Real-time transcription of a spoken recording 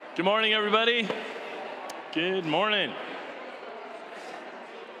Good morning, everybody. Good morning.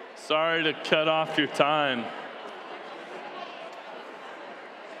 Sorry to cut off your time.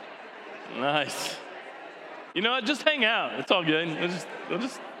 Nice. You know what? Just hang out. It's all good. We'll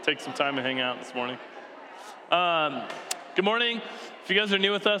just take some time and hang out this morning. Good morning. If you guys are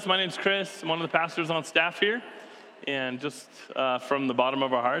new with us, my name's Chris. I'm one of the pastors on staff here. And just from the bottom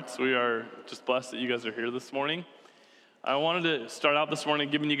of our hearts, we are just blessed that you guys are here this morning. I wanted to start out this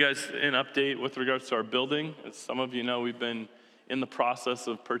morning giving you guys an update with regards to our building. As some of you know, we've been in the process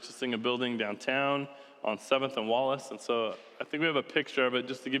of purchasing a building downtown on 7th and Wallace. And so I think we have a picture of it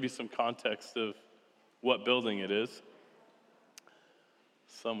just to give you some context of what building it is.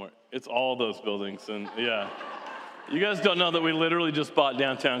 Somewhere. It's all those buildings. And yeah, you guys don't know that we literally just bought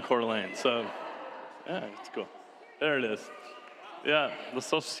downtown Coeur d'Alene. So yeah, it's cool. There it is. Yeah, the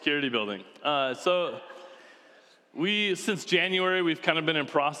Social Security building. Since January, we've kind of been in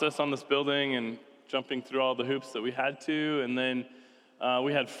process on this building and jumping through all the hoops that we had to. And then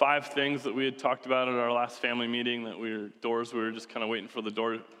we had 5 things that we had talked about at our last family meeting that we were just kind of waiting for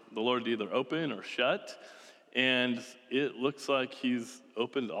the Lord to either open or shut. And it looks like he's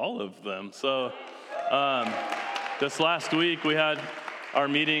opened all of them. So this last week, we had our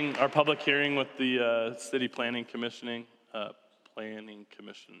meeting, our public hearing with the City Planning Commission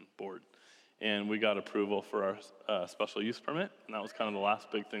Board. And we got approval for our special use permit, and that was kind of the last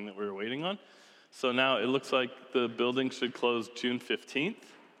big thing that we were waiting on. So now it looks like the building should close June 15th,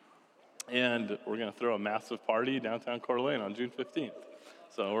 and we're going to throw a massive party downtown Coeur d'Alene on June 15th.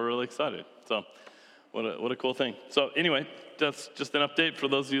 So we're really excited. So what a cool thing. So anyway, that's just an update for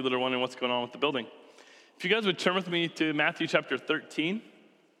those of you that are wondering what's going on with the building. If you guys would turn with me to Matthew chapter 13,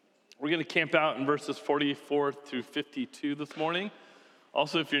 we're going to camp out in verses 44 through 52 this morning.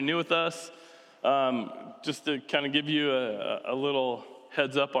 Also, if you're new with us, just to kind of give you a little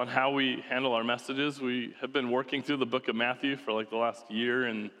heads up on how we handle our messages, we have been working through the book of Matthew for like the last year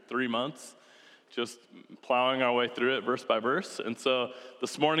and 3 months, just plowing our way through it verse by verse. And so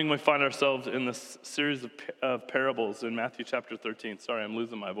this morning we find ourselves in this series of parables in Matthew chapter 13. Sorry, I'm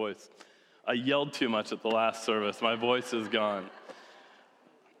losing my voice. I yelled too much at the last service. My voice is gone.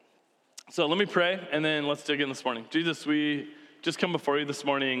 So let me pray, and then let's dig in this morning. Jesus, we just come before you this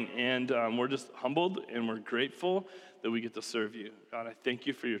morning, and we're just humbled and we're grateful that we get to serve you. God, I thank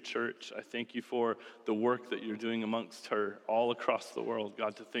you for your church. I thank you for the work that you're doing amongst her all across the world.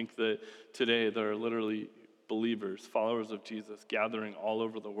 God, to think that today there are literally believers, followers of Jesus, gathering all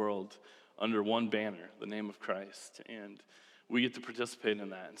over the world under one banner, the name of Christ. And we get to participate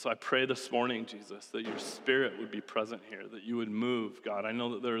in that. And so I pray this morning, Jesus, that your spirit would be present here, that you would move, God. I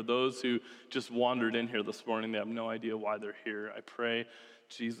know that there are those who just wandered in here this morning. They have no idea why they're here. I pray,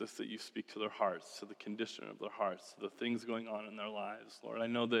 Jesus, that you speak to their hearts, to the condition of their hearts, to the things going on in their lives. Lord, I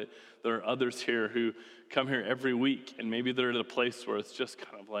know that there are others here who come here every week, and maybe they're at a place where it's just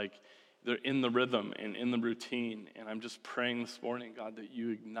kind of like they're in the rhythm and in the routine. And I'm just praying this morning, God, that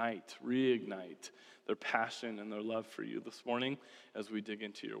you reignite their passion and their love for you this morning as we dig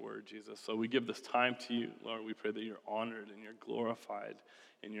into your word, Jesus. So we give this time to you, Lord. We pray that you're honored and you're glorified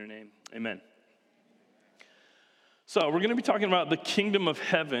in your name. Amen. So we're going to be talking about the kingdom of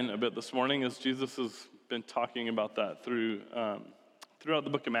heaven a bit this morning, as Jesus has been talking about that throughout the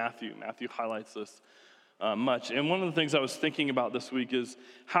book of Matthew. Matthew highlights this much. And one of the things I was thinking about this week is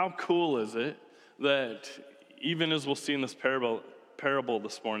how cool is it that even as we'll see in this parable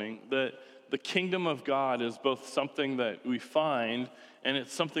this morning, that the kingdom of God is both something that we find and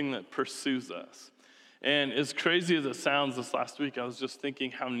it's something that pursues us. And as crazy as it sounds, this last week I was just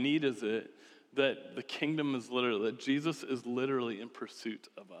thinking, how neat is it that the kingdom is that Jesus is literally in pursuit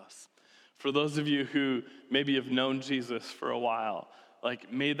of us. For those of you who maybe have known Jesus for a while,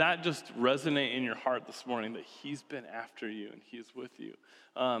 like, may that just resonate in your heart this morning that he's been after you and he is with you.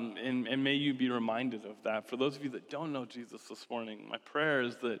 And may you be reminded of that. For those of you that don't know Jesus this morning, my prayer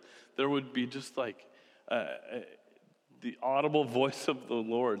is that there would be just like the audible voice of the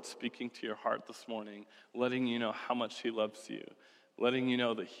Lord speaking to your heart this morning, letting you know how much he loves you, letting you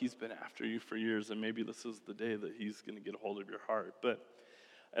know that he's been after you for years, and maybe this is the day that he's going to get a hold of your heart. But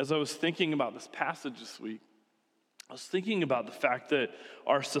as I was thinking about this passage this week, I was thinking about the fact that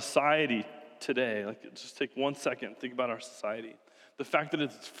our society today, like just take 1 second, think about our society. The fact that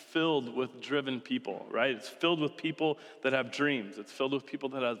it's filled with driven people, right? It's filled with people that have dreams. It's filled with people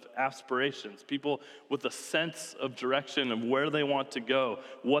that have aspirations, people with a sense of direction of where they want to go,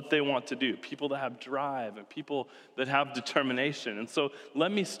 what they want to do, people that have drive and people that have determination. And so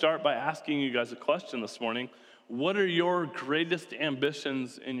let me start by asking you guys a question this morning. What are your greatest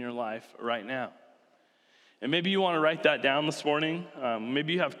ambitions in your life right now? And maybe you want to write that down this morning.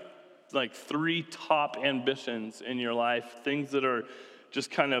 Maybe you have like 3 top ambitions in your life, things that are just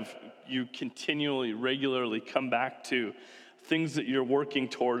kind of you continually, regularly come back to, things that you're working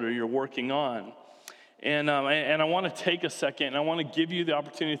toward or you're working on. And I want to take a second, and I want to give you the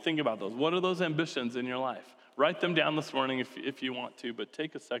opportunity to think about those. What are those ambitions in your life? Write them down this morning if you want to, but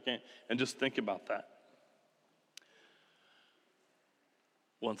take a second and just think about that.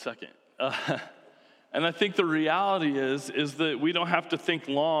 1 second. And I think the reality is that we don't have to think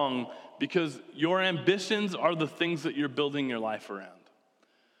long, because your ambitions are the things that you're building your life around.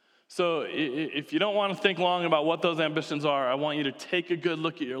 So if you don't want to think long about what those ambitions are, I want you to take a good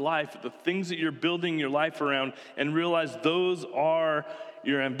look at your life, the things that you're building your life around, and realize those are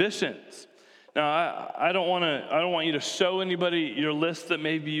your ambitions. Now, I don't want you to show anybody your list that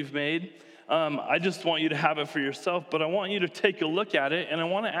maybe you've made. I just want you to have it for yourself, but I want you to take a look at it, and I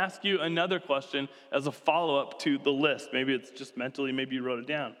want to ask you another question as a follow-up to the list. Maybe it's just mentally, maybe you wrote it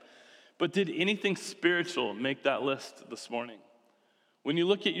down. But did anything spiritual make that list this morning? When you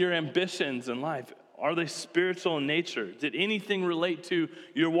look at your ambitions in life, are they spiritual in nature? Did anything relate to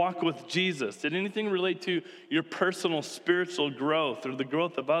your walk with Jesus? Did anything relate to your personal spiritual growth or the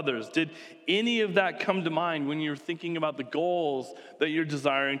growth of others? Did any of that come to mind when you're thinking about the goals that you're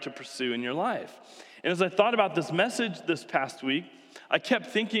desiring to pursue in your life? And as I thought about this message this past week, I kept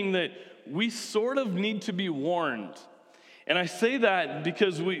thinking that we sort of need to be warned. And I say that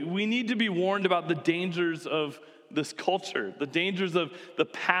because we need to be warned about the dangers of this culture, the dangers of the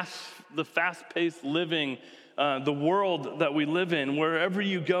fast-paced living, the world that we live in. Wherever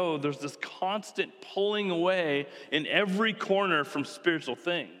you go, there's this constant pulling away in every corner from spiritual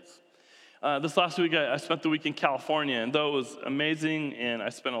things. This last week, I spent the week in California, and though it was amazing, and I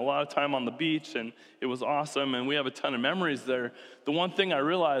spent a lot of time on the beach, and it was awesome, and we have a ton of memories there, the one thing I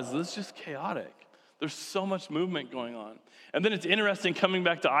realized is it's just chaotic. There's so much movement going on. And then it's interesting coming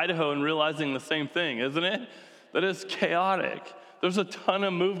back to Idaho and realizing the same thing, isn't it? That is chaotic. There's a ton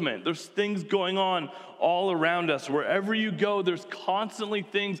of movement. There's things going on all around us. Wherever you go, there's constantly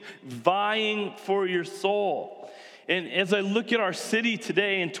things vying for your soul. And as I look at our city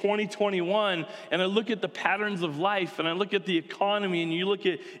today in 2021, and I look at the patterns of life, and I look at the economy, and you look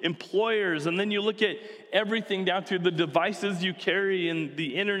at employers, and then you look at everything down to the devices you carry and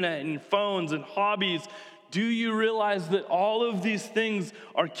the internet and phones and hobbies, do you realize that all of these things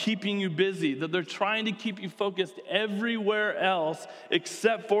are keeping you busy, that they're trying to keep you focused everywhere else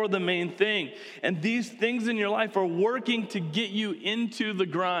except for the main thing? And these things in your life are working to get you into the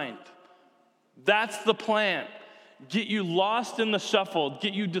grind. That's the plan. Get you lost in the shuffle,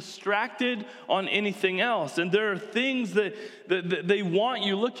 get you distracted on anything else. And there are things that they want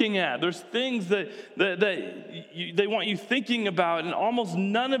you looking at. There's things that they want you thinking about, and almost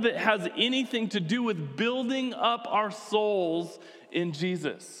none of it has anything to do with building up our souls in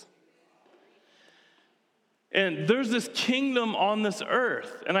Jesus. And there's this kingdom on this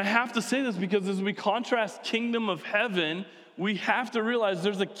earth. And I have to say this because as we contrast kingdom of heaven, we have to realize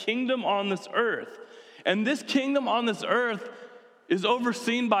there's a kingdom on this earth. And this kingdom on this earth is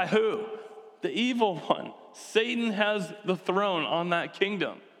overseen by who? The evil one. Satan has the throne on that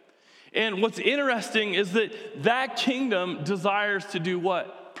kingdom. And what's interesting is that kingdom desires to do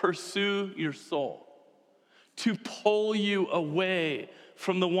what? Pursue your soul. To pull you away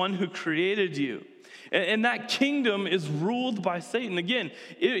from the one who created you. And that kingdom is ruled by Satan. Again,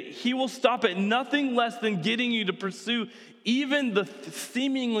 he will stop at nothing less than getting you to pursue even the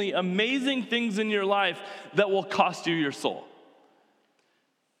seemingly amazing things in your life that will cost you your soul.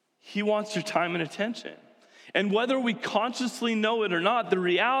 He wants your time and attention. And whether we consciously know it or not, the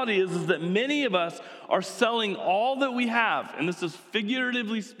reality is that many of us are selling all that we have, and this is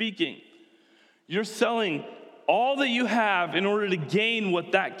figuratively speaking. You're selling all that you have in order to gain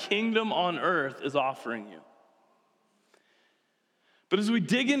what that kingdom on earth is offering you. But as we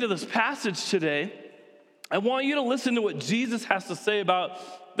dig into this passage today, I want you to listen to what Jesus has to say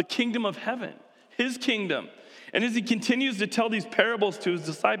about the kingdom of heaven, his kingdom. And as he continues to tell these parables to his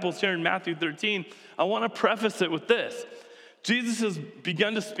disciples here in Matthew 13, I want to preface it with this. Jesus has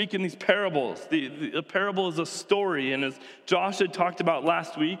begun to speak in these parables. The parable is a story, and as Josh had talked about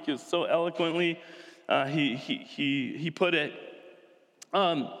last week, is so eloquently he put it.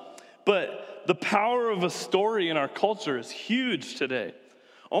 But the power of a story in our culture is huge today.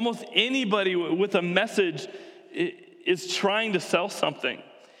 Almost anybody with a message is trying to sell something.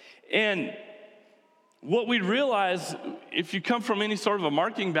 And what we realize, if you come from any sort of a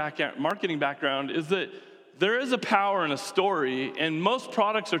marketing background, is that there is a power in a story, and most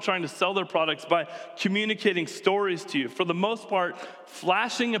products are trying to sell their products by communicating stories to you. For the most part,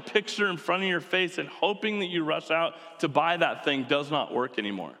 flashing a picture in front of your face and hoping that you rush out to buy that thing does not work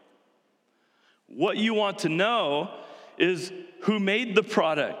anymore. What you want to know is who made the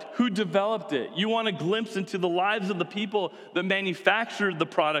product, who developed it. You want a glimpse into the lives of the people that manufactured the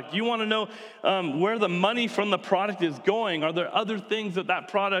product. You want to know where the money from the product is going. Are there other things that that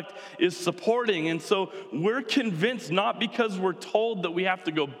product is supporting? And so we're convinced not because we're told that we have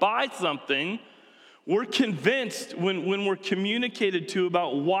to go buy something. We're convinced when we're communicated to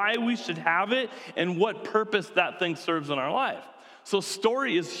about why we should have it and what purpose that thing serves in our life. So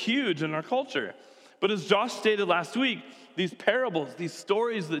story is huge in our culture. But as Josh stated last week, these parables, these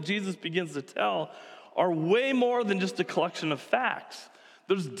stories that Jesus begins to tell are way more than just a collection of facts.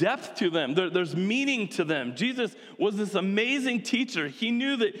 There's depth to them. There's meaning to them. Jesus was this amazing teacher. He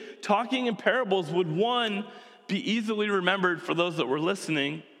knew that talking in parables would, one, be easily remembered for those that were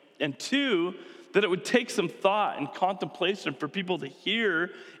listening, and two, that it would take some thought and contemplation for people to hear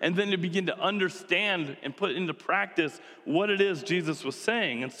and then to begin to understand and put into practice what it is Jesus was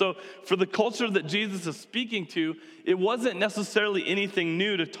saying. And so for the culture that Jesus is speaking to, it wasn't necessarily anything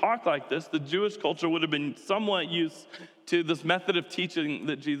new to talk like this. The Jewish culture would have been somewhat used to this method of teaching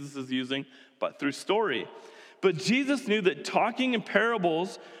that Jesus is using, but through story. But Jesus knew that talking in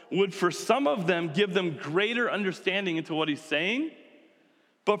parables would, for some of them, give them greater understanding into what he's saying,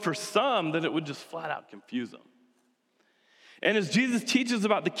 but for some, that it would just flat out confuse them. And as Jesus teaches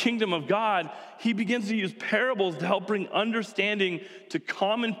about the kingdom of God, he begins to use parables to help bring understanding to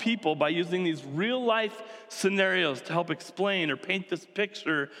common people by using these real life scenarios to help explain or paint this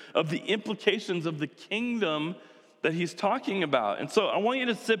picture of the implications of the kingdom that he's talking about. And so I want you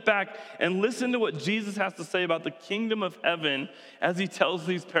to sit back and listen to what Jesus has to say about the kingdom of heaven as he tells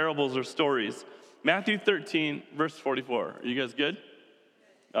these parables or stories. Matthew 13, verse 44. Are you guys good?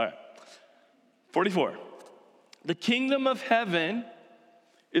 All right. 44. The kingdom of heaven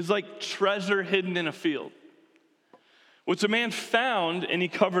is like treasure hidden in a field, which a man found and he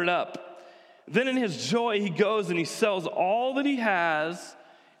covered up. Then in his joy, he goes and he sells all that he has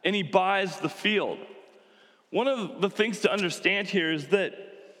and he buys the field. One of the things to understand here is that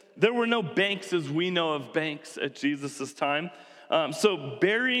there were no banks as we know of banks at Jesus' time. So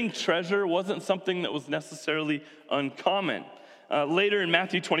burying treasure wasn't something that was necessarily uncommon. Later in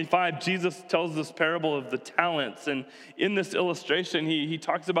Matthew 25, Jesus tells this parable of the talents. And in this illustration, he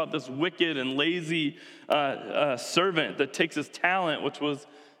talks about this wicked and lazy servant that takes his talent, which was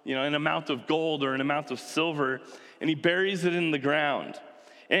an amount of gold or an amount of silver, and he buries it in the ground.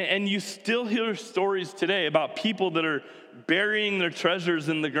 And you still hear stories today about people that are burying their treasures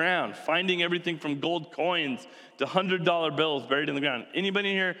in the ground, finding everything from gold coins to $100 bills buried in the ground.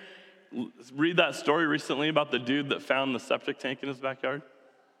 Anybody here read that story recently about the dude that found the septic tank in his backyard?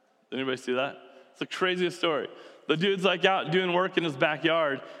 Did anybody see that? It's the craziest story. The dude's like out doing work in his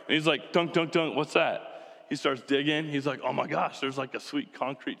backyard, and he's like, dunk, dunk, dunk, what's that? He starts digging. He's like, oh my gosh, there's like a sweet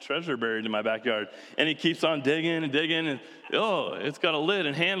concrete treasure buried in my backyard. And he keeps on digging and digging, and it's got a lid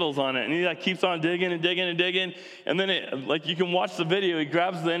and handles on it. And he like keeps on digging and digging and digging. And then you can watch the video, he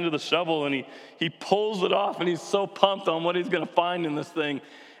grabs the end of the shovel and he pulls it off, and he's so pumped on what he's gonna find in this thing.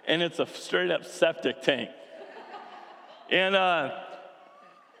 And it's a straight up septic tank. And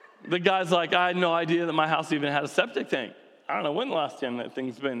the guy's like, I had no idea that my house even had a septic tank. I don't know when the last time that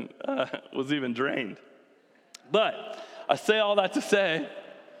thing's been, was even drained. But I say all that to say,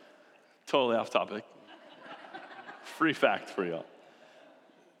 totally off topic. Free fact for y'all.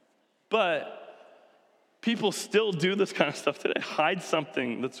 But people still do this kind of stuff today. Hide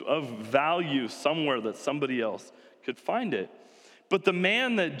something that's of value somewhere that somebody else could find it. But the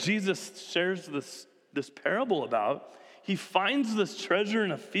man that Jesus shares this parable about, he finds this treasure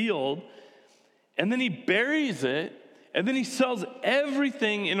in a field, and then he buries it, and then he sells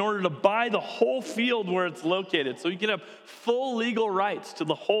everything in order to buy the whole field where it's located, so he can have full legal rights to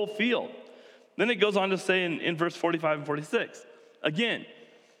the whole field. Then it goes on to say in verse 45 and 46, again,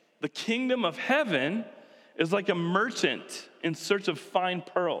 the kingdom of heaven is like a merchant in search of fine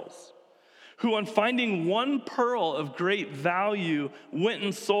pearls, who on finding one pearl of great value went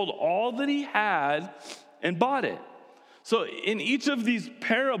and sold all that he had and bought it. So in each of these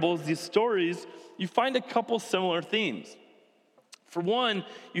parables, these stories, you find a couple similar themes. For one,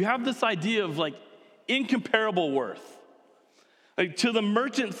 you have this idea of like incomparable worth. Like to the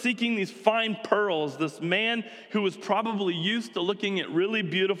merchant seeking these fine pearls, this man who was probably used to looking at really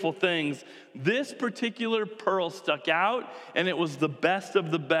beautiful things, this particular pearl stuck out, and it was the best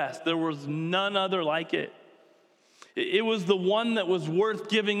of the best. There was none other like it. It was the one that was worth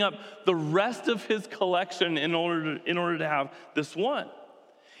giving up the rest of his collection in order to have this one.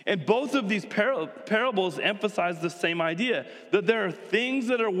 And both of these parables emphasize the same idea, that there are things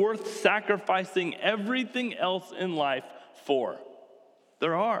that are worth sacrificing everything else in life for.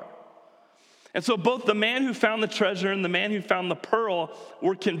 There are. And so both the man who found the treasure and the man who found the pearl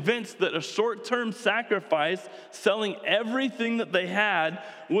were convinced that a short-term sacrifice, selling everything that they had,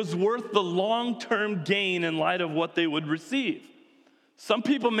 was worth the long-term gain in light of what they would receive. Some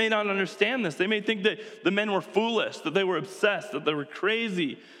people may not understand this. They may think that the men were foolish, that they were obsessed, that they were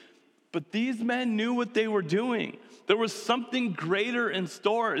crazy. But these men knew what they were doing. There was something greater in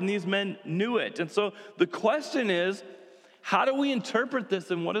store, and these men knew it. And so the question is, how do we interpret this,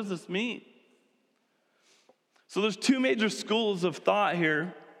 and what does this mean? So there's two major schools of thought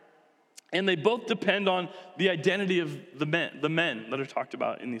here, and they both depend on the identity of the men that are talked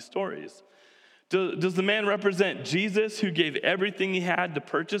about in these stories. Does the man represent Jesus, who gave everything he had to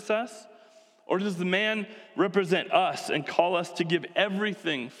purchase us? Or does the man represent us and call us to give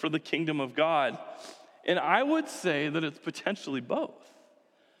everything for the kingdom of God? And I would say that it's potentially both.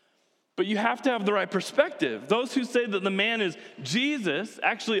 But you have to have the right perspective. Those who say that the man is Jesus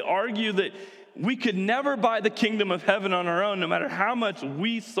actually argue that we could never buy the kingdom of heaven on our own, no matter how much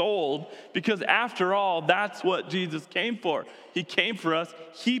we sold, because after all, that's what Jesus came for. He came for us.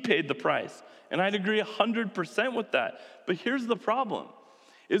 He paid the price. And I'd agree 100% with that. But here's the problem,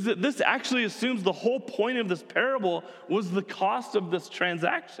 is that this actually assumes the whole point of this parable was the cost of this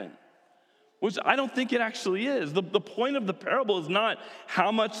transaction, which I don't think it actually is. The point of the parable is not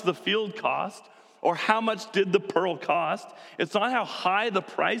how much the field cost or how much did the pearl cost. It's not how high the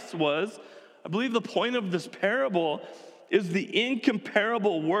price was. I believe the point of this parable is the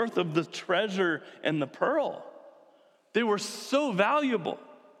incomparable worth of the treasure and the pearl. They were so valuable,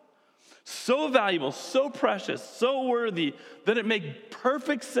 so precious, so worthy, that it made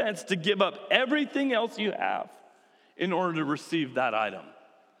perfect sense to give up everything else you have in order to receive that item.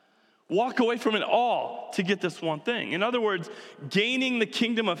 Walk away from it all to get this one thing. In other words, gaining the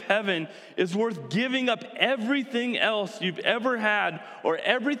kingdom of heaven is worth giving up everything else you've ever had or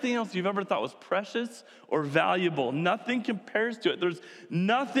everything else you've ever thought was precious or valuable. Nothing compares to it. There's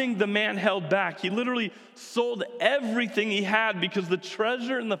nothing the man held back. He literally sold everything he had because the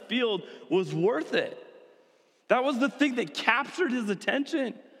treasure in the field was worth it. That was the thing that captured his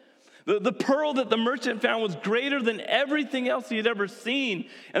attention. The pearl that the merchant found was greater than everything else he had ever seen.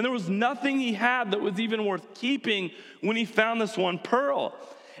 And there was nothing he had that was even worth keeping when he found this one pearl.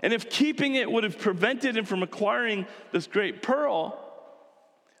 And if keeping it would have prevented him from acquiring this great pearl,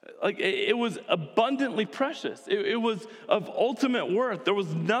 it was abundantly precious. It was of ultimate worth. There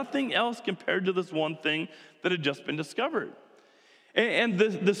was nothing else compared to this one thing that had just been discovered. And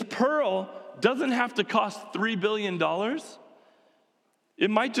this pearl doesn't have to cost $3 billion. It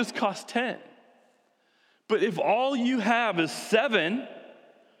might just cost 10. But if all you have is 7,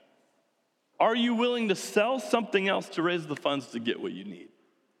 are you willing to sell something else to raise the funds to get what you need?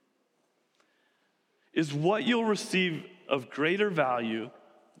 Is what you'll receive of greater value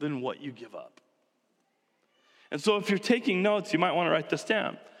than what you give up? And so if you're taking notes, you might want to write this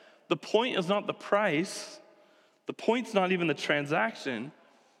down. The point is not the price. The point's not even the transaction.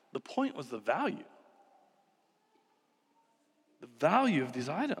 The point was the value. The value of these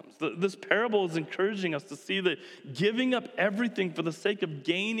items. This parable is encouraging us to see that giving up everything for the sake of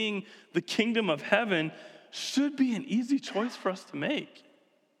gaining the kingdom of heaven should be an easy choice for us to make.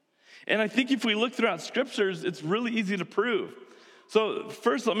 And I think if we look throughout scriptures, it's really easy to prove. So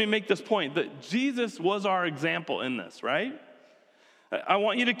first, let me make this point, that Jesus was our example in this, right? I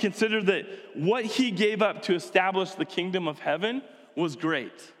want you to consider that what he gave up to establish the kingdom of heaven was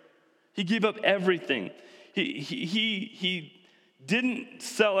great. He gave up everything. He didn't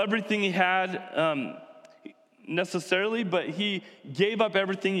sell everything he had necessarily, but he gave up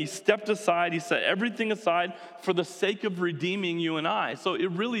everything. He stepped aside. He set everything aside for the sake of redeeming you and I. So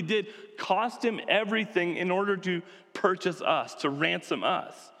it really did cost him everything in order to purchase us, to ransom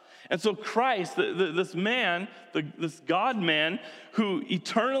us. And so Christ, this man, this God-man who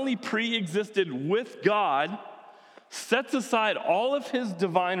eternally pre-existed with God, sets aside all of his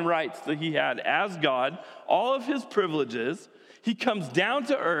divine rights that he had as God, all of his privileges. He comes down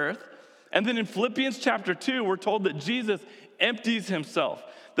to earth, and then in Philippians chapter 2, we're told that Jesus empties himself.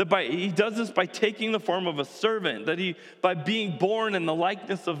 That he does this by taking the form of a servant, that by being born in the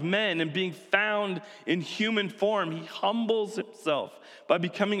likeness of men and being found in human form, he humbles himself by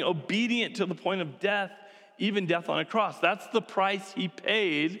becoming obedient to the point of death, even death on a cross. That's the price he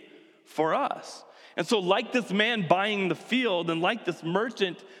paid for us. And so like this man buying the field and like this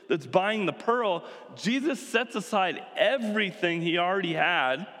merchant that's buying the pearl, Jesus sets aside everything he already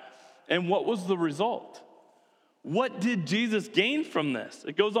had. And what was the result? What did Jesus gain from this?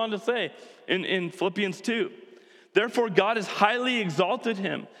 It goes on to say in Philippians 2, therefore God has highly exalted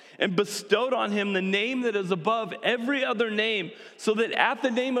him and bestowed on him the name that is above every other name, so that at the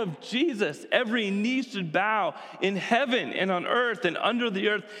name of Jesus every knee should bow in heaven and on earth and under the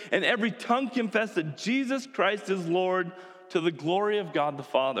earth, and every tongue confess that Jesus Christ is Lord, to the glory of God the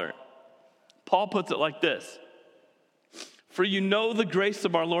Father. Paul puts it like this: for you know the grace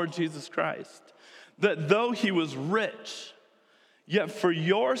of our Lord Jesus Christ, that though he was rich, yet for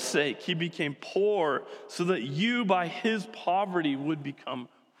your sake he became poor, so that you by his poverty would become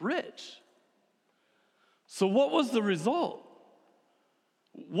rich. So what was the result?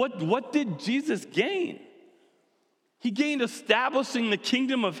 What did Jesus gain? He gained establishing the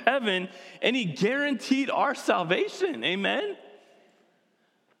kingdom of heaven, and he guaranteed our salvation. Amen?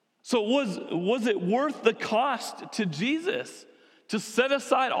 So was it worth the cost to Jesus to set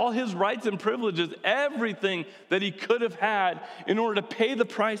aside all his rights and privileges, everything that he could have had, in order to pay the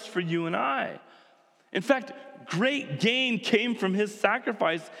price for you and I? In fact, great gain came from his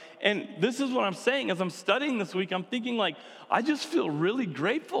sacrifice. And this is what I'm saying. As I'm studying this week, I'm thinking like, I just feel really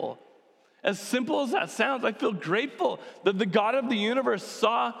grateful. As simple as that sounds, I feel grateful that the God of the universe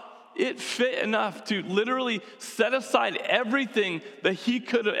saw it fit enough to literally set aside everything that he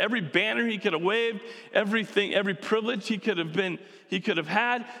could have, every banner he could have waved, everything, every privilege he could have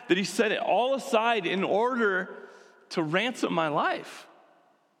had, that he set it all aside in order to ransom my life.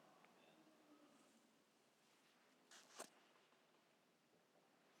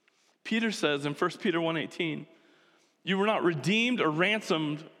 Peter says in 1 Peter 1:18, you were not redeemed or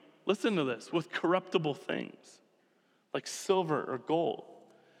ransomed, listen to this, with corruptible things like silver or gold.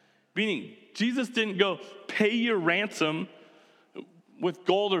 Meaning, Jesus didn't go pay your ransom with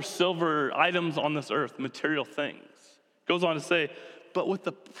gold or silver items on this earth, material things. Goes on to say, but with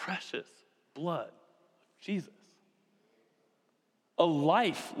the precious blood of Jesus. A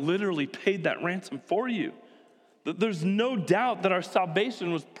life literally paid that ransom for you. There's no doubt that our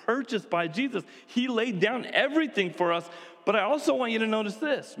salvation was purchased by Jesus. He laid down everything for us. But I also want you to notice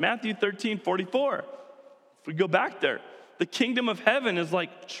this, Matthew 13:44. If we go back there, the kingdom of heaven is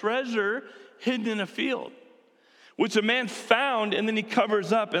like treasure hidden in a field, which a man found and then he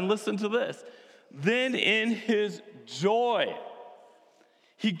covers up. And listen to this. Then in his joy,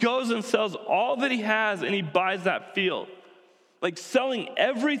 he goes and sells all that he has and he buys that field. Like selling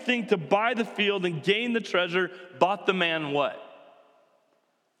everything to buy the field and gain the treasure bought the man what?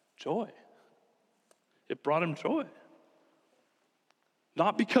 Joy. It brought him joy.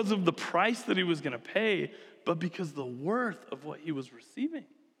 Not because of the price that he was going to pay, but because the worth of what he was receiving.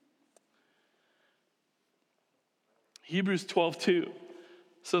 Hebrews 12:2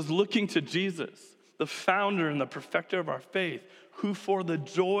 says, looking to Jesus, the founder and the perfecter of our faith, who for the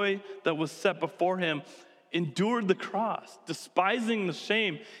joy that was set before him endured the cross, despising the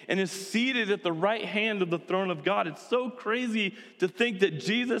shame, and is seated at the right hand of the throne of God. It's so crazy to think that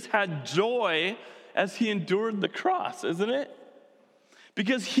Jesus had joy as he endured the cross, isn't it?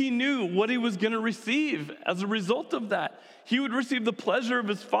 Because he knew what he was going to receive as a result of that. He would receive the pleasure of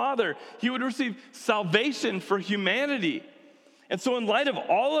his Father. He would receive salvation for humanity. And so in light of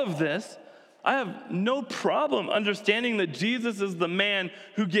all of this, I have no problem understanding that Jesus is the man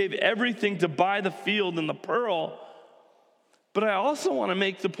who gave everything to buy the field and the pearl. But I also want to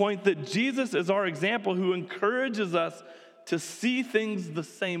make the point that Jesus is our example who encourages us to see things the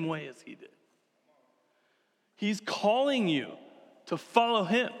same way as he did. He's calling you to follow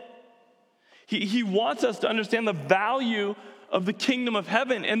him. He wants us to understand the value of the kingdom of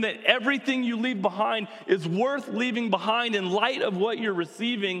heaven and that everything you leave behind is worth leaving behind in light of what you're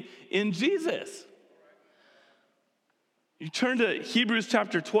receiving in Jesus. You turn to Hebrews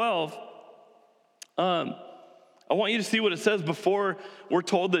chapter 12. I want you to see what it says before we're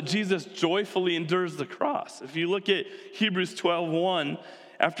told that Jesus joyfully endures the cross. If you look at Hebrews 12:1,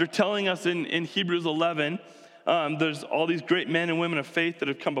 after telling us in Hebrews 11, there's all these great men and women of faith that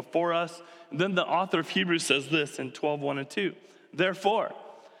have come before us. And then the author of Hebrews says this in 12:1 and 2. Therefore,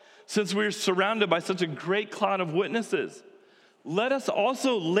 since we are surrounded by such a great cloud of witnesses, let us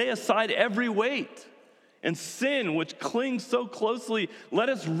also lay aside every weight and sin which clings so closely. Let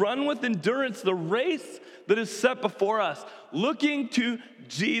us run with endurance the race that is set before us, looking to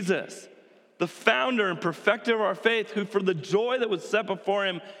Jesus, the founder and perfecter of our faith, who for the joy that was set before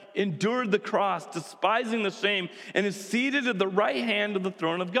him endured the cross, despising the shame, and is seated at the right hand of the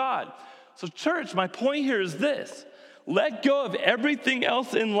throne of God. So church, my point here is this. Let go of everything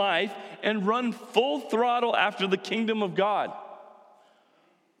else in life and run full throttle after the kingdom of God.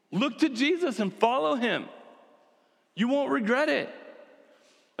 Look to Jesus and follow him. You won't regret it.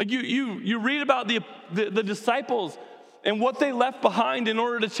 Like you read about the disciples and what they left behind in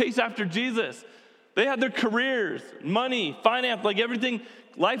order to chase after Jesus. They had their careers, money, finance, like everything.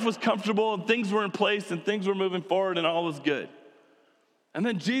 Life was comfortable and things were in place and things were moving forward and all was good. And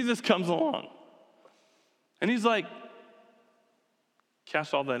then Jesus comes along. And he's like,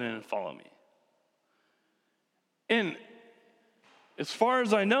 cash all that in and follow me. And as far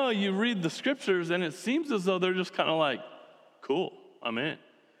as I know, you read the scriptures and it seems as though they're just kind of like, cool, I'm in.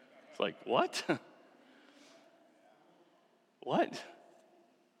 It's like, what? What?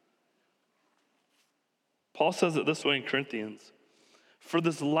 Paul says it this way in Corinthians. For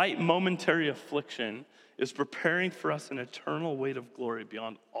this light momentary affliction is preparing for us an eternal weight of glory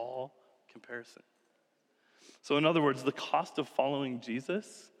beyond all comparison. So in other words, the cost of following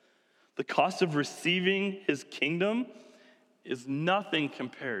Jesus, the cost of receiving his kingdom is nothing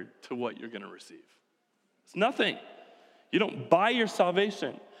compared to what you're going to receive. It's nothing. You don't buy your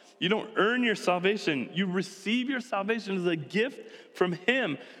salvation. You don't earn your salvation. You receive your salvation as a gift from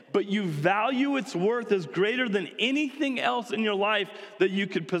him, but you value its worth as greater than anything else in your life that you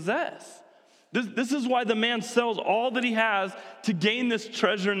could possess. This is why the man sells all that he has to gain this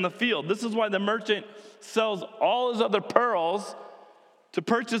treasure in the field. This is why the merchant sells all his other pearls to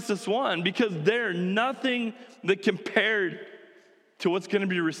purchase this one, because they're nothing that compared to what's going to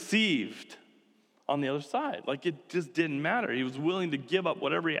be received on the other side. Like, it just didn't matter. He was willing to give up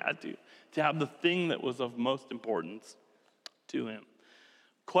whatever he had to have the thing that was of most importance to him.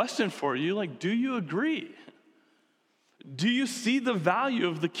 Question for you, like, do you agree? Do you see the value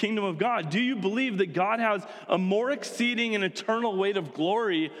of the kingdom of God? Do you believe that God has a more exceeding and eternal weight of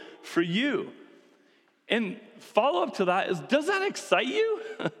glory for you? And follow-up to that is, does that excite you?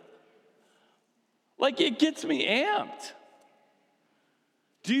 Like, it gets me amped.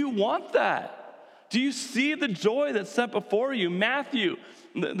 Do you want that? Do you see the joy that's set before you? Matthew,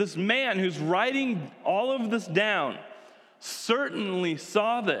 this man who's writing all of this down, certainly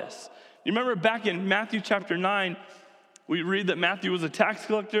saw this. You remember back in Matthew chapter 9, we read that Matthew was a tax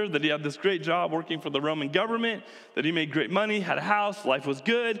collector, that he had this great job working for the Roman government, that he made great money, had a house, life was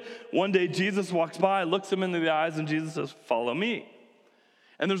good. One day Jesus walks by, looks him into the eyes, and Jesus says, "Follow me."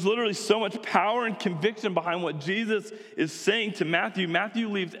 And there's literally so much power and conviction behind what Jesus is saying to Matthew. Matthew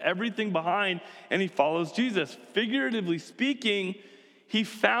leaves everything behind and he follows Jesus. Figuratively speaking, he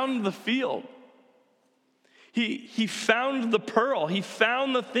found the field. He found the pearl. He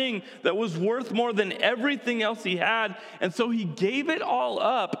found the thing that was worth more than everything else he had. And so he gave it all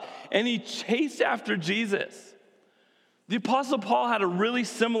up and he chased after Jesus. The Apostle Paul had a really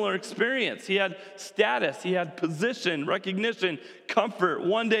similar experience. He had status, he had position, recognition, comfort.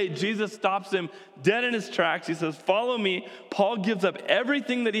 One day, Jesus stops him dead in his tracks. He says, "Follow me." Paul gives up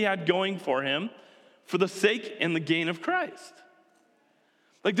everything that he had going for him for the sake and the gain of Christ.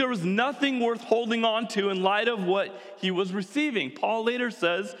 Like, there was nothing worth holding on to in light of what he was receiving. Paul later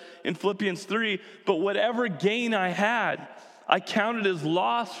says in Philippians 3, "But whatever gain I had, I counted as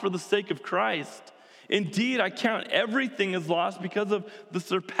loss for the sake of Christ. Indeed, I count everything as loss because of the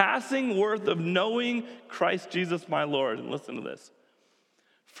surpassing worth of knowing Christ Jesus my Lord." And listen to this.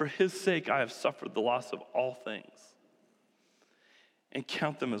 "For his sake I have suffered the loss of all things and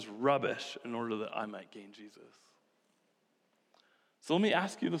count them as rubbish in order that I might gain Jesus." So let me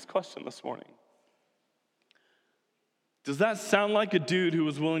ask you this question this morning. Does that sound like a dude who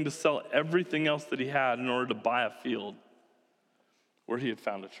was willing to sell everything else that he had in order to buy a field where he had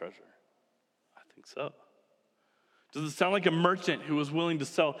found a treasure? I think so. Does it sound like a merchant who was willing to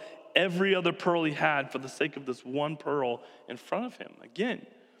sell every other pearl he had for the sake of this one pearl in front of him? Again,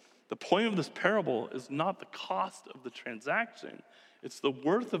 the point of this parable is not the cost of the transaction. It's the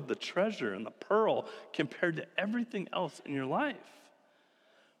worth of the treasure and the pearl compared to everything else in your life.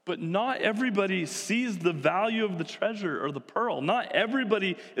 But not everybody sees the value of the treasure or the pearl. Not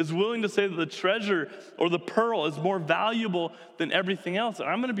everybody is willing to say that the treasure or the pearl is more valuable than everything else. And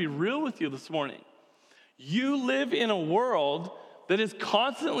I'm going to be real with you this morning. You live in a world that is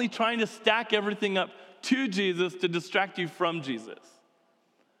constantly trying to stack everything up to Jesus to distract you from Jesus.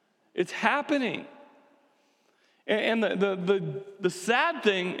 It's happening. And the sad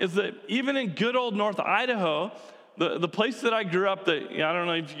thing is that even in good old North Idaho, the place that I grew up, I don't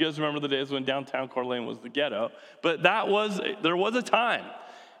know if you guys remember the days when downtown Coeur d'Alene was the ghetto, but there was a time.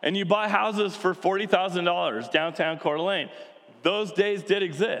 And you buy houses for $40,000 downtown Coeur d'Alene. Those days did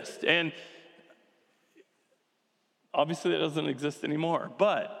exist. And obviously that doesn't exist anymore.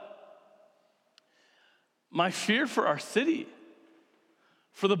 But my fear for our city,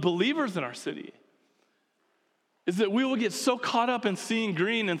 for the believers in our city, is that we will get so caught up in seeing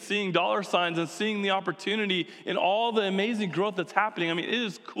green and seeing dollar signs and seeing the opportunity in all the amazing growth that's happening. I mean, it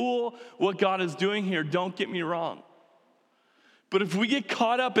is cool what God is doing here, don't get me wrong. But if we get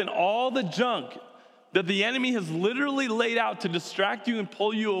caught up in all the junk that the enemy has literally laid out to distract you and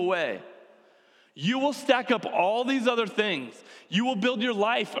pull you away, you will stack up all these other things. You will build your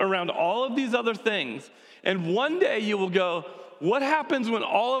life around all of these other things. And one day you will go, what happens when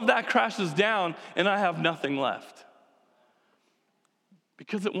all of that crashes down and I have nothing left?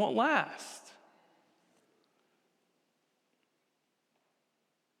 Because it won't last.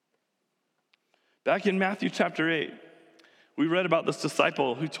 Back in Matthew chapter 8, we read about this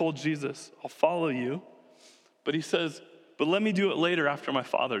disciple who told Jesus, I'll follow you. But he says, but let me do it later after my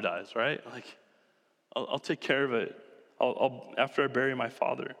father dies, right? Like, I'll take care of it after I bury my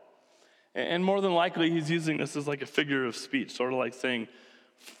father. And more than likely, he's using this as like a figure of speech, sort of like saying,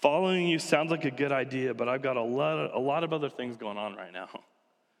 following you sounds like a good idea, but I've got a lot of other things going on right now.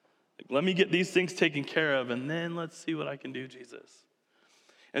 Like, let me get these things taken care of, and then let's see what I can do, Jesus.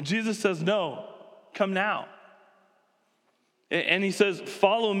 And Jesus says, no, come now. And he says,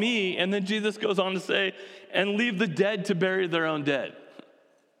 follow me. And then Jesus goes on to say, and leave the dead to bury their own dead.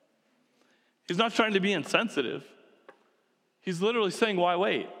 He's not trying to be insensitive. He's literally saying, why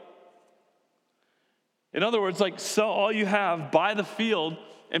wait? In other words, like, sell all you have, buy the field,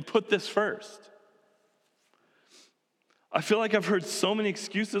 and put this first. I feel like I've heard so many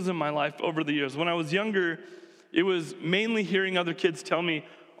excuses in my life over the years. When I was younger, it was mainly hearing other kids tell me,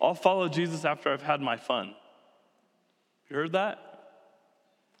 I'll follow Jesus after I've had my fun. You heard that?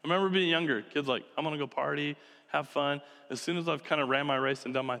 I remember being younger. Kids like, I'm going to go party, have fun. As soon as I've kind of ran my race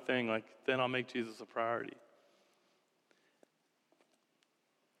and done my thing, like, then I'll make Jesus a priority.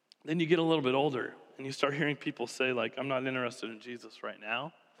 Then you get a little bit older, and you start hearing people say, like, I'm not interested in Jesus right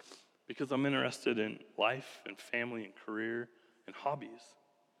now because I'm interested in life and family and career and hobbies.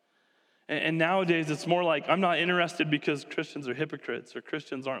 And nowadays, it's more like, I'm not interested because Christians are hypocrites or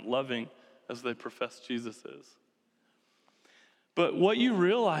Christians aren't loving as they profess Jesus is. But what you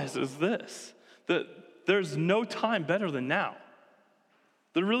realize is this, that there's no time better than now.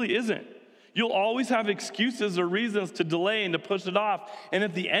 There really isn't. You'll always have excuses or reasons to delay and to push it off. And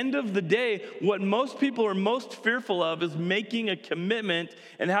at the end of the day, what most people are most fearful of is making a commitment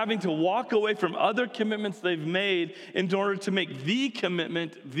and having to walk away from other commitments they've made in order to make the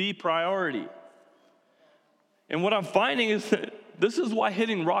commitment the priority. And what I'm finding is that this is why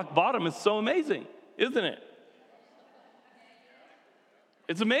hitting rock bottom is so amazing, isn't it?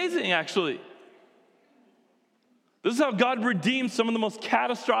 It's amazing, actually. This is how God redeemed some of the most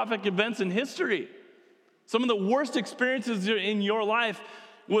catastrophic events in history. Some of the worst experiences in your life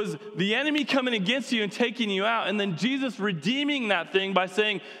was the enemy coming against you and taking you out, and then Jesus redeeming that thing by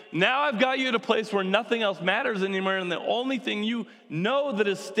saying, now I've got you at a place where nothing else matters anymore, and the only thing you know that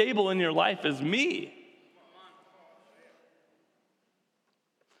is stable in your life is me.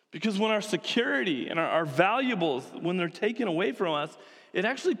 Because when our security and our valuables, when they're taken away from us, it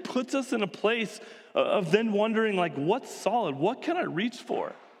actually puts us in a place of then wondering, like, what's solid? What can I reach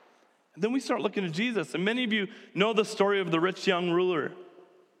for? And then we start looking at Jesus. And many of you know the story of the rich young ruler.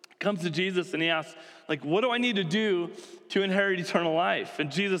 He comes to Jesus and he asks, like, what do I need to do to inherit eternal life?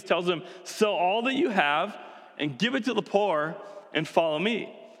 And Jesus tells him, sell all that you have and give it to the poor and follow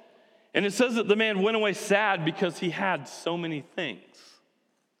me. And it says that the man went away sad because he had so many things.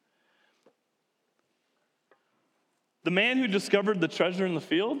 The man who discovered the treasure in the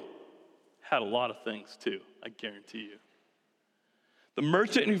field had a lot of things too, I guarantee you. The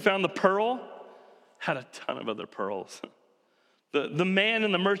merchant who found the pearl had a ton of other pearls. The man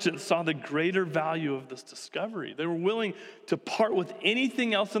and the merchant saw the greater value of this discovery. They were willing to part with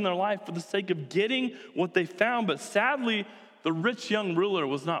anything else in their life for the sake of getting what they found, but sadly, the rich young ruler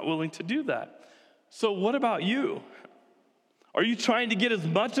was not willing to do that. So what about you? Are you trying to get as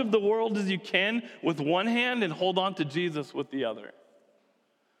much of the world as you can with one hand and hold on to Jesus with the other?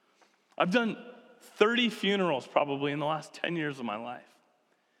 I've done 30 funerals probably in the last 10 years of my life.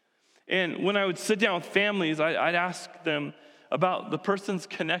 And when I would sit down with families, I'd ask them about the person's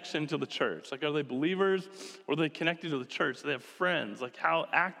connection to the church. Like, are they believers? Or are they connected to the church? Do they have friends? Like, how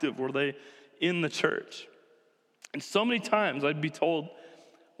active were they in the church? And so many times I'd be told,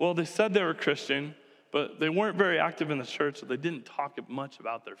 well, they said they were Christian, but they weren't very active in the church, so they didn't talk much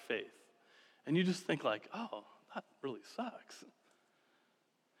about their faith. And you just think like, oh, that really sucks.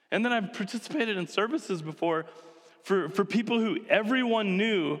 And then I've participated in services before for people who everyone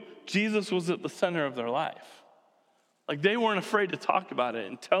knew Jesus was at the center of their life. Like they weren't afraid to talk about it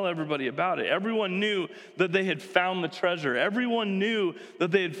and tell everybody about it. Everyone knew that they had found the treasure. Everyone knew that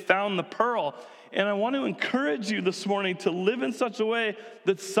they had found the pearl. And I want to encourage you this morning to live in such a way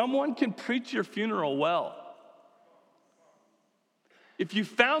that someone can preach your funeral well. If you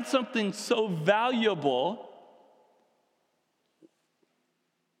found something so valuable,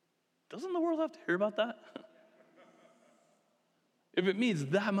 doesn't the world have to hear about that? If it means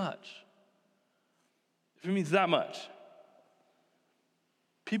that much,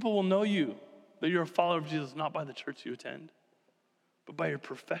 people will know you, that you're a follower of Jesus, not by the church you attend, but by your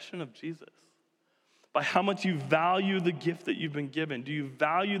profession of Jesus, by how much you value the gift that you've been given. Do you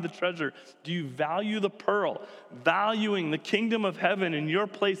value the treasure? Do you value the pearl? Valuing the kingdom of heaven and your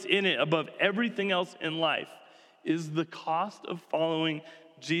place in it above everything else in life is the cost of following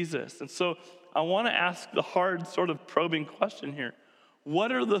Jesus. And so I want to ask the hard sort of probing question here.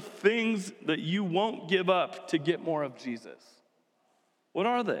 What are the things that you won't give up to get more of Jesus? What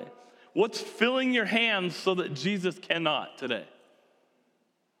are they? What's filling your hands so that Jesus cannot today?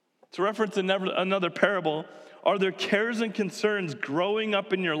 To reference another parable, are there cares and concerns growing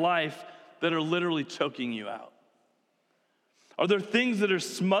up in your life that are literally choking you out? Are there things that are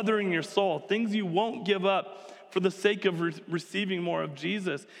smothering your soul, things you won't give up for the sake of receiving more of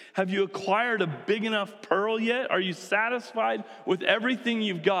Jesus? Have you acquired a big enough pearl yet? Are you satisfied with everything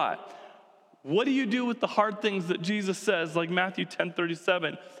you've got? What do you do with the hard things that Jesus says, like Matthew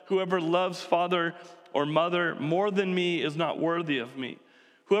 10:37, whoever loves father or mother more than me is not worthy of me.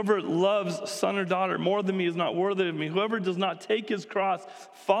 Whoever loves son or daughter more than me is not worthy of me. Whoever does not take his cross,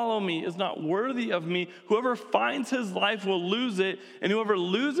 follow me, is not worthy of me. Whoever finds his life will lose it, and whoever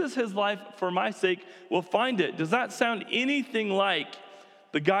loses his life for my sake will find it. Does that sound anything like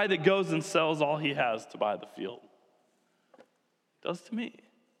the guy that goes and sells all he has to buy the field? It does to me.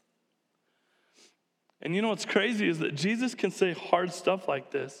 And you know what's crazy is that Jesus can say hard stuff like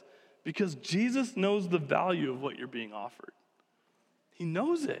this because Jesus knows the value of what you're being offered. He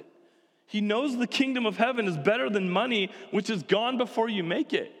knows it. He knows the kingdom of heaven is better than money, which is gone before you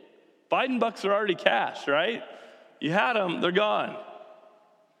make it. Biden bucks are already cash, right? You had them, they're gone.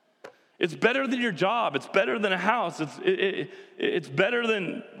 It's better than your job. It's better than a house. It's better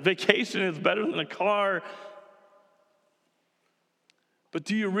than vacation. It's better than a car. But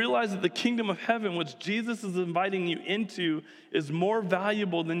do you realize that the kingdom of heaven, which Jesus is inviting you into, is more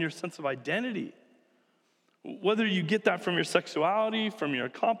valuable than your sense of identity? Whether you get that from your sexuality, from your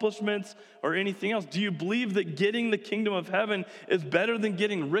accomplishments, or anything else, do you believe that getting the kingdom of heaven is better than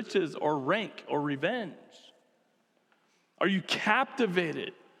getting riches or rank or revenge? Are you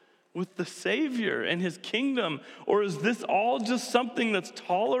captivated with the Savior and his kingdom? Or is this all just something that's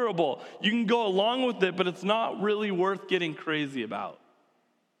tolerable? You can go along with it, but it's not really worth getting crazy about.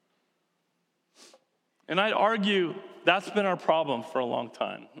 And I'd argue that's been our problem for a long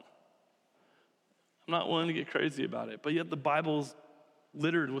time. I'm not willing to get crazy about it, but yet the Bible's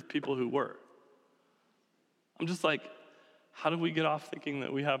littered with people who were. I'm just like, how do we get off thinking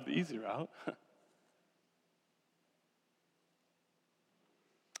that we have the easy route?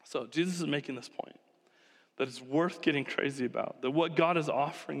 So Jesus is making this point, that it's worth getting crazy about, that what God is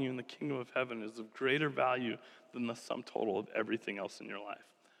offering you in the kingdom of heaven is of greater value than the sum total of everything else in your life.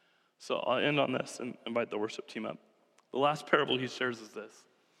 So I'll end on this and invite the worship team up. The last parable he shares is this,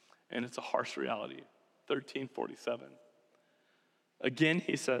 and it's a harsh reality. 13:47. Again,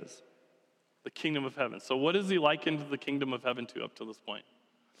 he says, the kingdom of heaven. So what has he likened the kingdom of heaven to up to this point?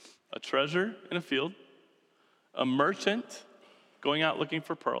 A treasure in a field, a merchant going out looking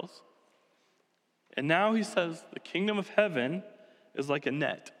for pearls. And now he says the kingdom of heaven is like a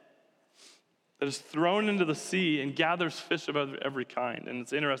net that is thrown into the sea and gathers fish of every kind. And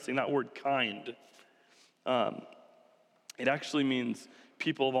it's interesting, that word kind, it actually means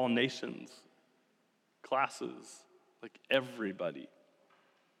people of all nations, classes, like everybody.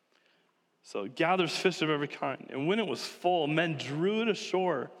 So it gathers fish of every kind. And when it was full, men drew it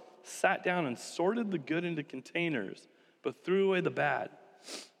ashore, sat down and sorted the good into containers, but threw away the bad.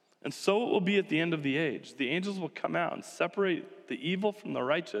 And so it will be at the end of the age. The angels will come out and separate the evil from the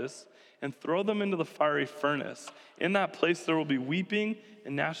righteous and throw them into the fiery furnace. In that place there will be weeping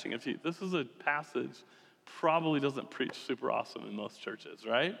and gnashing of teeth. This is a passage probably doesn't preach super awesome in most churches,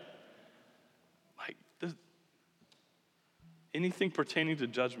 right? Like this, anything pertaining to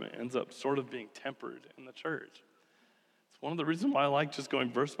judgment ends up sort of being tempered in the church. It's one of the reasons why I like just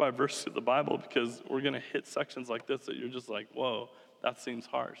going verse by verse through the Bible, because we're going to hit sections like this that you're just like, whoa, that seems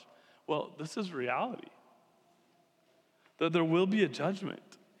harsh. Well, this is reality. That there will be a judgment.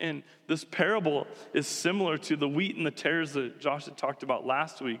 And this parable is similar to the wheat and the tares that Josh had talked about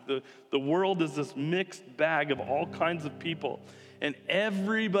last week. The world is this mixed bag of all kinds of people, and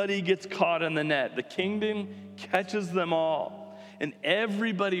everybody gets caught in the net. The kingdom catches them all, and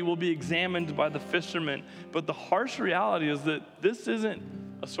everybody will be examined by the fishermen. But the harsh reality is that this isn't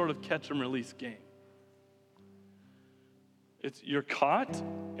a sort of catch and release game. It's you're caught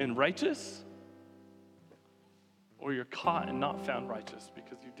and righteous, or you're caught and not found righteous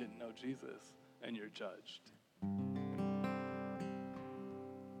because you didn't know Jesus and you're judged.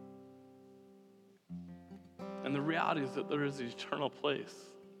 And the reality is that there is an eternal place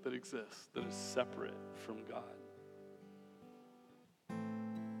that exists that is separate from God.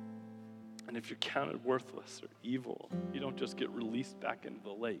 And if you're counted worthless or evil, you don't just get released back into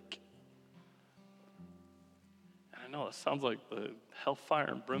the lake. And I know it sounds like the hellfire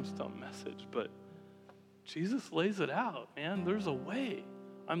and brimstone message, but Jesus lays it out, man. There's a way.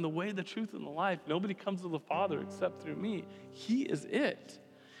 I'm the way, the truth, and the life. Nobody comes to the Father except through me. He is it.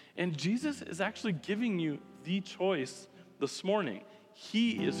 And Jesus is actually giving you the choice this morning.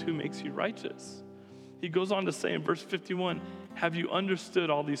 He is who makes you righteous. He goes on to say in verse 51, have you understood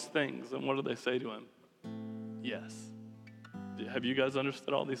all these things? And what do they say to him? Yes. Have you guys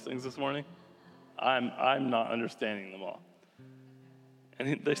understood all these things this morning? I'm not understanding them all.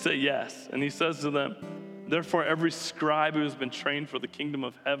 And they say yes. And he says to them, therefore, every scribe who has been trained for the kingdom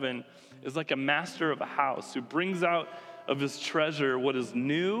of heaven is like a master of a house who brings out of his treasure what is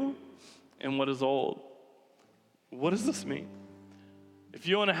new and what is old. What does this mean? If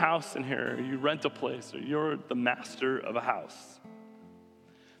you own a house in here, or you rent a place, or you're the master of a house,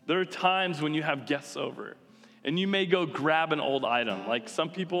 there are times when you have guests over, and you may go grab an old item. Like some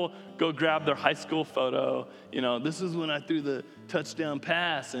people go grab their high school photo. This is when I threw the touchdown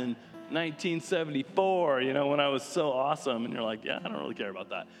pass in 1974, when I was so awesome. And you're like, yeah, I don't really care about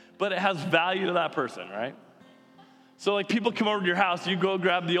that. But it has value to that person, right? So like people come over to your house, you go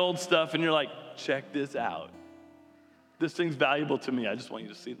grab the old stuff, and you're like, check this out. This thing's valuable to me. I just want you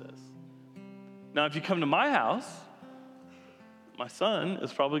to see this. Now, if you come to my house, my son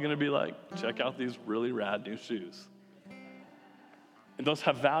is probably going to be like, check out these really rad new shoes. And those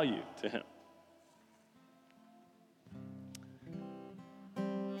have value to him.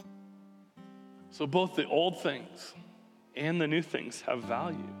 So both the old things and the new things have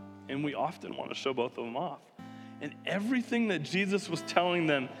value. And we often want to show both of them off. And everything that Jesus was telling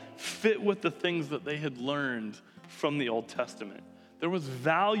them fit with the things that they had learned from the Old Testament. There was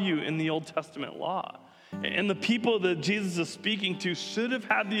value in the Old Testament law. And the people that Jesus is speaking to should have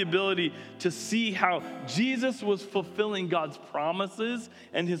had the ability to see how Jesus was fulfilling God's promises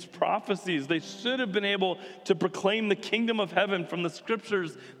and his prophecies. They should have been able to proclaim the kingdom of heaven from the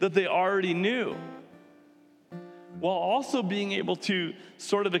scriptures that they already knew, while also being able to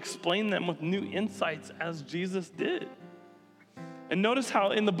sort of explain them with new insights as Jesus did. And notice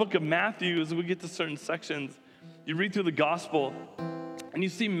how in the book of Matthew, as we get to certain sections, you read through the gospel, and you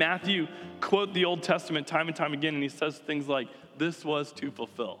see Matthew quote the Old Testament time and time again, and he says things like, this was to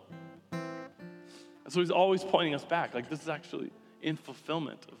fulfill. And so he's always pointing us back, like this is actually in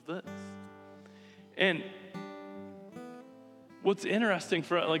fulfillment of this. And what's interesting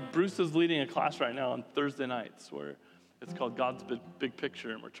like Bruce is leading a class right now on Thursday nights where it's called God's Big Picture,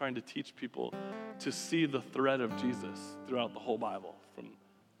 and we're trying to teach people to see the thread of Jesus throughout the whole Bible, from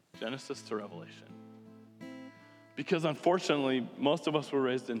Genesis to Revelation. Because unfortunately, most of us were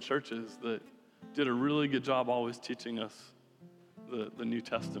raised in churches that did a really good job always teaching us the New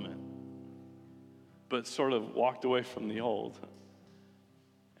Testament, but sort of walked away from the Old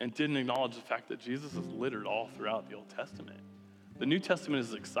and didn't acknowledge the fact that Jesus is littered all throughout the Old Testament. The New Testament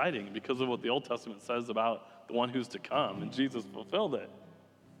is exciting because of what the Old Testament says about the one who's to come, and Jesus fulfilled it.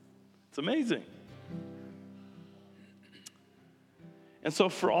 It's amazing. And so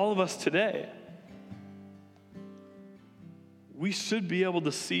for all of us today, we should be able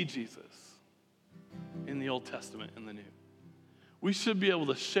to see Jesus in the Old Testament and the New. We should be able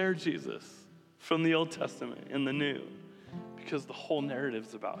to share Jesus from the Old Testament and the New, because the whole narrative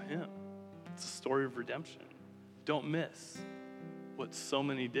is about him. It's a story of redemption. Don't miss what so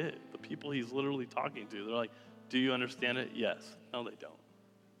many did. The people he's literally talking to, they're like, do you understand it? Yes. No, they don't.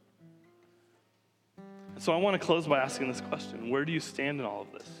 And so I want to close by asking this question. Where do you stand in all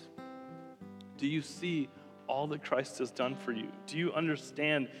of this? Do you see all that Christ has done for you? Do you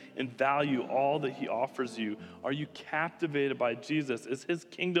understand and value all that he offers you? Are you captivated by Jesus? Is his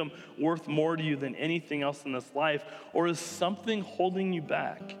kingdom worth more to you than anything else in this life? Or is something holding you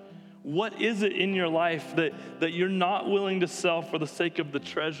back? What is it in your life that you're not willing to sell for the sake of the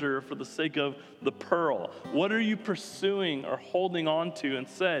treasure, or for the sake of the pearl? What are you pursuing or holding on to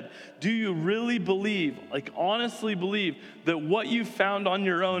instead? Do you really believe, like honestly believe, that what you found on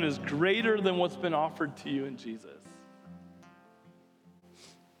your own is greater than what's been offered to you in Jesus?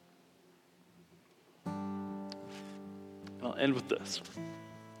 I'll end with this.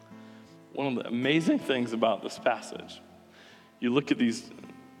 One of the amazing things about this passage, you look at these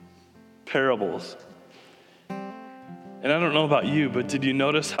parables, and I don't know about you, but did you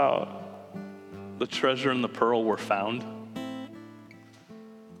notice how the treasure and the pearl were found?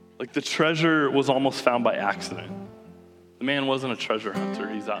 Like the treasure was almost found by accident. The man wasn't a treasure hunter.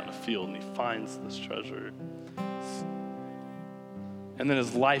 He's out in a field and he finds this treasure. And then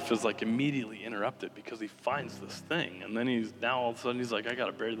his life is like immediately interrupted because he finds this thing. And then now all of a sudden he's like, I got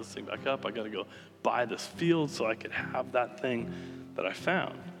to bury this thing back up. I got to go buy this field so I could have that thing that I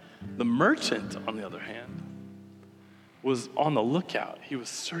found. The merchant, on the other hand, was on the lookout. He was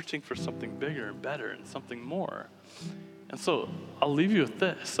searching for something bigger and better and something more. And so I'll leave you with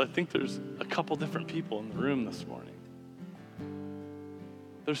this. I think there's a couple different people in the room this morning.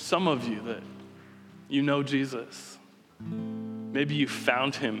 There's some of you that you know Jesus. Maybe you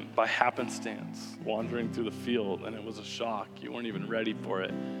found him by happenstance, wandering through the field, and it was a shock. You weren't even ready for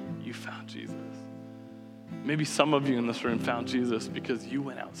it. You found Jesus. Maybe some of you in this room found Jesus because you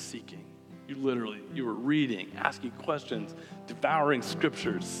went out seeking. You were reading, asking questions, devouring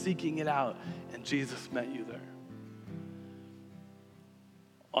scriptures, seeking it out, and Jesus met you there.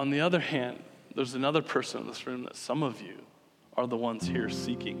 On the other hand, there's another person in this room that some of you are the ones here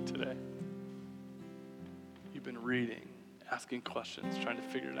seeking today. You've been reading, asking questions, trying to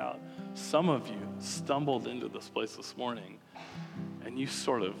figure it out. Some of you stumbled into this place this morning, and you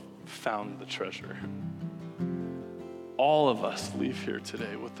sort of found the treasure. All of us leave here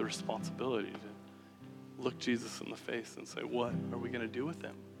today with the responsibility to look Jesus in the face and say, what are we going to do with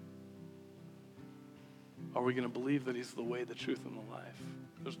him? Are we going to believe that he's the way, the truth, and the life?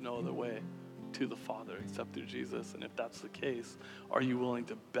 There's no other way to the Father except through Jesus. And if that's the case, are you willing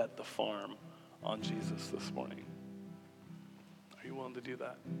to bet the farm on Jesus this morning? Are you willing to do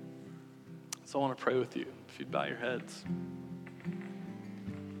that? So I want to pray with you. If you'd bow your heads.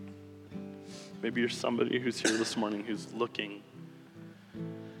 Maybe you're somebody who's here this morning who's looking.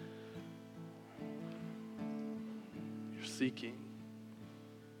 You're seeking.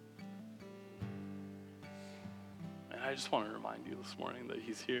 And I just want to remind you this morning that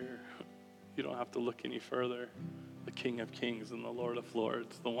he's here. You don't have to look any further. The King of Kings and the Lord of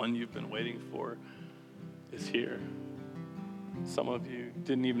Lords, the one you've been waiting for, is here. Some of you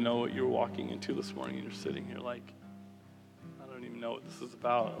didn't even know what you were walking into this morning, and you're sitting here like, I don't even know what this is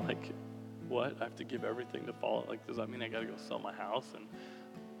about. Like, what? I have to give everything to follow? Like, does that mean I got to go sell my house and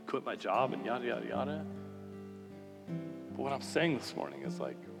quit my job and yada, yada, yada? But what I'm saying this morning is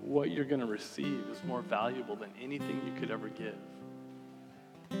like, what you're going to receive is more valuable than anything you could ever give.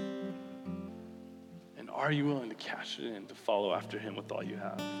 And are you willing to cash it in to follow after him with all you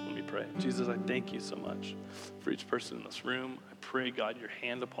have? Let me pray. Jesus, I thank you so much for each person in this room. I pray, God, your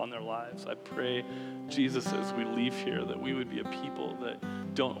hand upon their lives. I pray, Jesus, as we leave here, that we would be a people that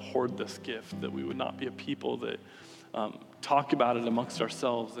don't hoard this gift, that we would not be a people that talk about it amongst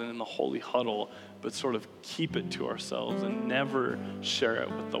ourselves and in the holy huddle, but sort of keep it to ourselves and never share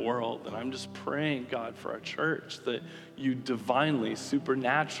it with the world. And I'm just praying, God, for our church, that you divinely,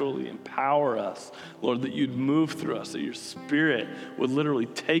 supernaturally empower us, Lord, that you'd move through us, that your Spirit would literally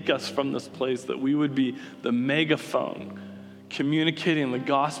take us from this place, that we would be the megaphone communicating the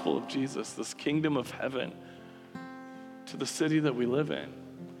gospel of Jesus, this kingdom of heaven, to the city that we live in.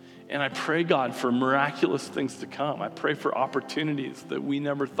 And I pray, God, for miraculous things to come. I pray for opportunities that we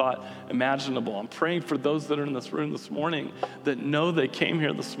never thought imaginable. I'm praying for those that are in this room this morning that know they came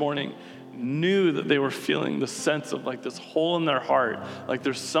here this morning, knew that they were feeling the sense of like this hole in their heart, like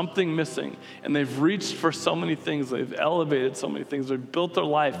there's something missing. And they've reached for so many things. They've elevated so many things. They've built their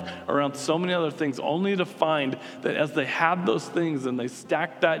life around so many other things, only to find that as they had those things and they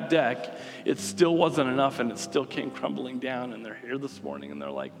stacked that deck, it still wasn't enough and it still came crumbling down. And they're here this morning and they're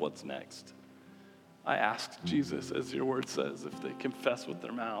like, what's next? I asked Jesus, as your word says, if they confess with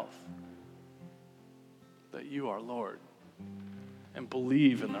their mouth that you are Lord, and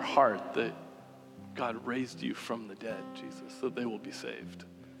believe in their heart that God raised you from the dead, Jesus, that they will be saved.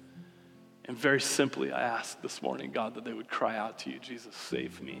 And very simply, I ask this morning, God, that they would cry out to you, Jesus,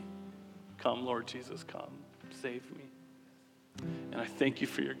 save me. Come, Lord Jesus, come, save me. And I thank you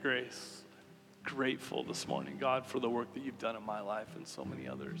for your grace. Grateful this morning, God, for the work that you've done in my life and so many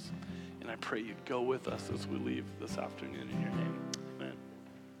others. And I pray you'd go with us as we leave this afternoon in your name.